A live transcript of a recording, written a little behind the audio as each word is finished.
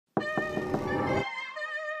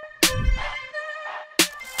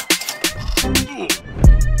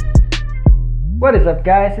What is up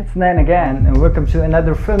guys? It's Nine again and welcome to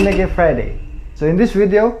another Filmmaking Friday. So in this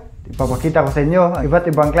video, ipapakita ko sa inyo ang iba't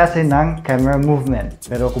ibang klase ng camera movement.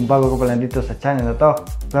 Pero kung bago ko pa lang dito sa channel na to,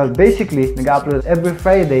 well basically, nag-upload every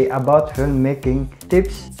Friday about filmmaking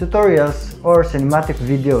tips, tutorials, or cinematic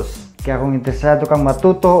videos. Kaya kung interesado kang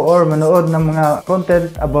matuto or manood ng mga content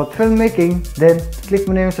about filmmaking, then click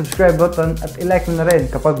mo na yung subscribe button at i-like mo na rin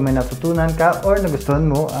kapag may natutunan ka or nagustuhan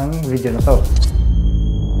mo ang video na to.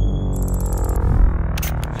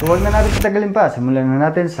 So wag na natin patagalin pa, simulan na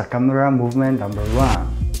natin sa camera movement number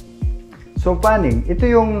 1. So panning, ito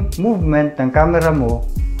yung movement ng camera mo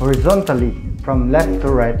horizontally from left to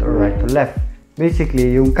right or right to left.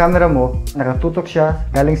 Basically, yung camera mo, nakatutok siya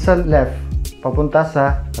galing sa left papunta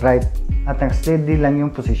sa right at naka-steady lang yung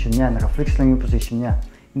position niya, naka-fix lang yung position niya.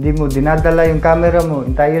 Hindi mo dinadala yung camera mo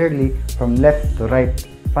entirely from left to right.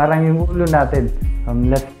 Parang yung ulo natin, from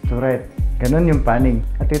left to right. Ganun yung panning.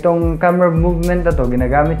 At itong camera movement na to,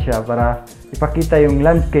 ginagamit siya para ipakita yung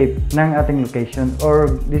landscape ng ating location,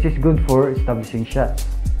 or this is good for establishing shots.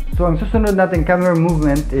 So ang susunod natin camera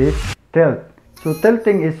movement is tilt. So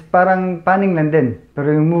tilting is parang panning lang din, pero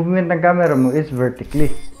yung movement ng camera mo is vertically.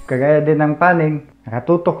 Kagaya din ng panning,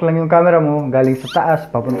 nakatutok lang yung camera mo galing sa taas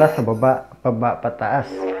papunta sa baba, pataas.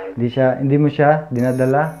 Hindi mo siya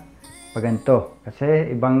dinadala paganto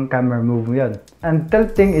kasi ibang camera move yun. And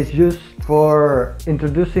tilting is used for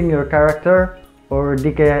introducing your character, or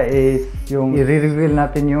di kaya is yung i-reveal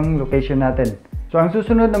natin yung location natin. So ang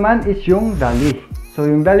susunod naman is yung dolly. So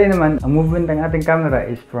yung dolly naman, ang movement ng ating camera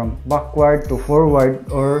is from backward to forward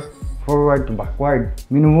or forward to backward.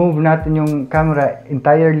 Minumove natin yung camera,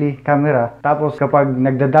 entirely camera. Tapos kapag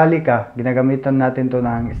nagdadali ka, ginagamitan natin to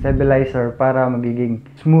ng stabilizer para magiging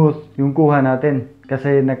smooth yung kuha natin.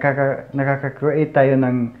 Kasi nakaka-create tayo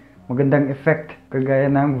ng magandang effect, kagaya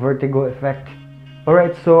ng vertigo effect.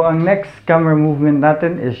 Alright, so ang next camera movement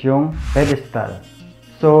natin is yung pedestal.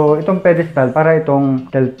 So itong pedestal para itong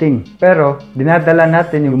tilting. Pero dinadala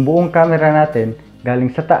natin yung buong camera natin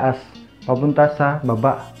galing sa taas papunta sa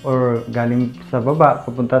baba, or galing sa baba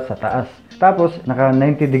papunta sa taas. Tapos naka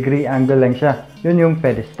 90 degree angle lang siya. Yun yung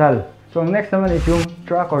pedestal. So ang next naman is yung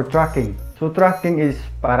track or tracking. So tracking is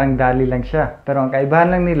parang dolly lang siya. Pero ang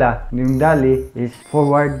kaibahan lang nila, yung dolly is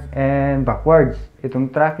forward and backwards. Itong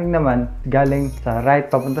tracking naman galing sa right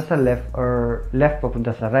papunta sa left, or left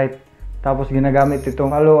papunta sa right. Tapos ginagamit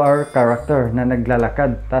itong follow our character na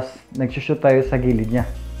naglalakad. Tapos nagsushoot tayo sa gilid niya.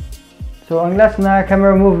 So ang last na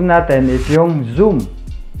camera move natin is yung zoom.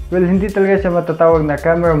 Well, hindi talaga siya matatawag na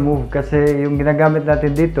camera move kasi yung ginagamit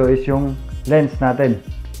natin dito is yung lens natin.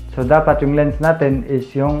 So dapat yung lens natin is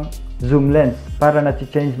yung zoom lens para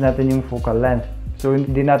na-change natin yung focal length. So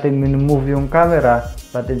hindi natin minumove yung camera,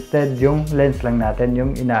 but instead yung lens lang natin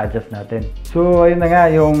yung ina-adjust natin. So ayun na nga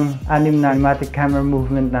yung 6 na cinematic camera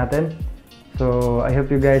movement natin. So I hope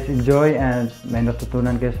you guys enjoy and may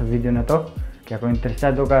natutunan kayo sa video na to. Kaya kung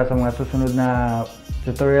interesado ka sa mga susunod na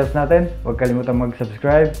tutorials natin, huwag kalimutan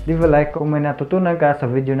mag-subscribe, leave a like kung may natutunan ka sa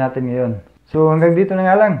video natin ngayon. So hanggang dito na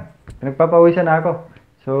nga lang, nagpapawisan na ako.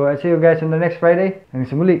 So I'll see you guys on the next Friday. Hanggang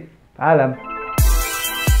sa muli, paalam!